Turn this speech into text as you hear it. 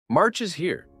March is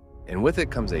here, and with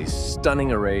it comes a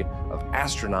stunning array of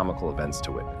astronomical events to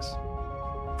witness.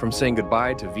 From saying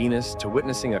goodbye to Venus to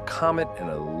witnessing a comet and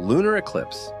a lunar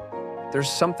eclipse, there's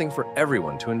something for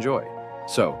everyone to enjoy.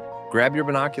 So, grab your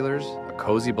binoculars, a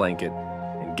cozy blanket,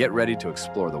 and get ready to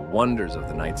explore the wonders of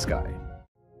the night sky.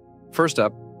 First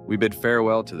up, we bid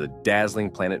farewell to the dazzling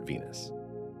planet Venus.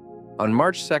 On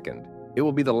March 2nd, it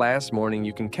will be the last morning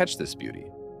you can catch this beauty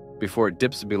before it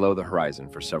dips below the horizon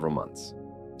for several months.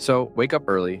 So wake up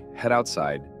early, head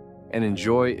outside, and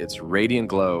enjoy its radiant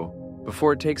glow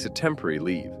before it takes a temporary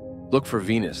leave. Look for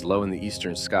Venus low in the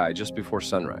eastern sky just before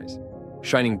sunrise,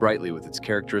 shining brightly with its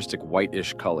characteristic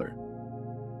whitish color.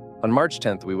 On March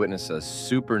 10th, we witness a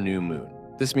super new moon.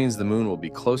 This means the moon will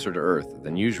be closer to Earth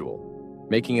than usual,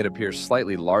 making it appear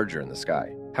slightly larger in the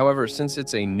sky. However, since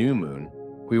it's a new moon,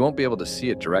 we won't be able to see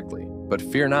it directly. But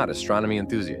fear not, astronomy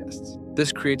enthusiasts.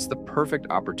 This creates the perfect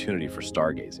opportunity for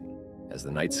stargazing, as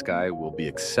the night sky will be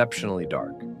exceptionally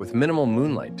dark. With minimal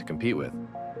moonlight to compete with,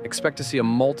 expect to see a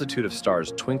multitude of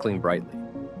stars twinkling brightly,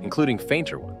 including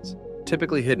fainter ones,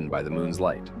 typically hidden by the moon's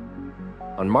light.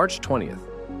 On March 20th,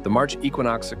 the March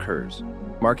equinox occurs,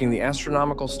 marking the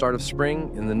astronomical start of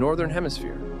spring in the northern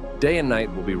hemisphere. Day and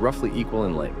night will be roughly equal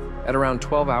in length, at around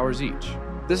 12 hours each.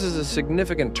 This is a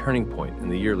significant turning point in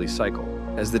the yearly cycle,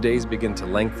 as the days begin to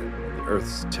lengthen and the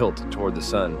Earth's tilt toward the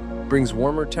sun brings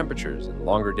warmer temperatures and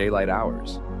longer daylight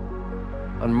hours.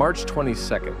 On March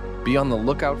 22nd, be on the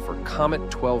lookout for Comet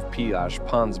 12P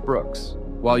Pons-Brooks.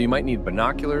 While you might need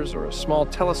binoculars or a small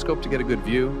telescope to get a good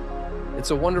view,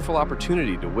 it's a wonderful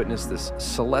opportunity to witness this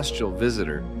celestial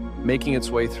visitor making its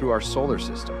way through our solar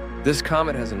system. This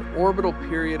comet has an orbital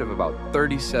period of about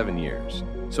 37 years,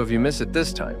 so if you miss it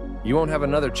this time, you won't have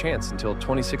another chance until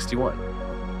 2061.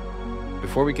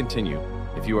 Before we continue,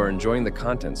 if you are enjoying the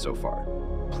content so far,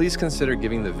 please consider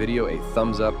giving the video a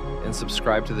thumbs up and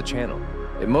subscribe to the channel.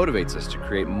 It motivates us to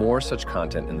create more such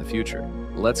content in the future.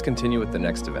 Let's continue with the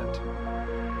next event.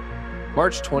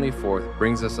 March 24th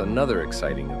brings us another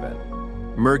exciting event.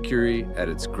 Mercury at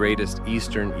its greatest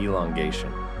eastern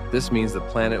elongation. This means the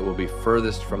planet will be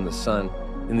furthest from the sun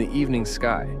in the evening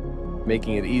sky,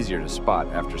 making it easier to spot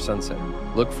after sunset.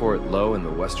 Look for it low in the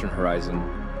western horizon,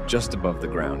 just above the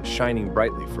ground, shining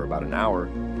brightly for about an hour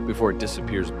before it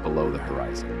disappears below the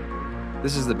horizon.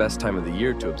 This is the best time of the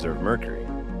year to observe Mercury,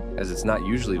 as it's not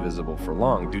usually visible for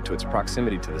long due to its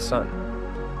proximity to the sun.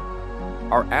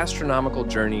 Our astronomical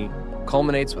journey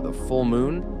culminates with a full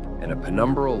moon and a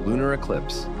penumbral lunar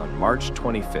eclipse on March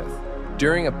 25th.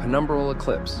 During a penumbral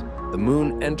eclipse, the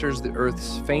moon enters the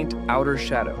Earth's faint outer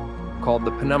shadow, called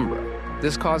the penumbra.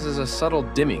 This causes a subtle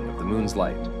dimming of the moon's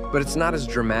light, but it's not as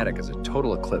dramatic as a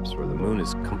total eclipse where the moon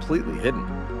is completely hidden.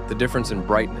 The difference in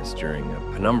brightness during a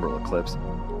penumbral eclipse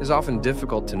is often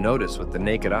difficult to notice with the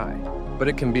naked eye, but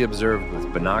it can be observed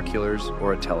with binoculars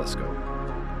or a telescope.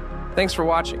 Thanks for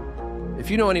watching. If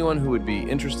you know anyone who would be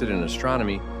interested in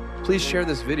astronomy, please share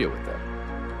this video with them.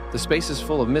 The space is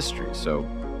full of mystery, so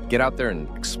get out there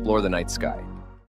and explore the night sky.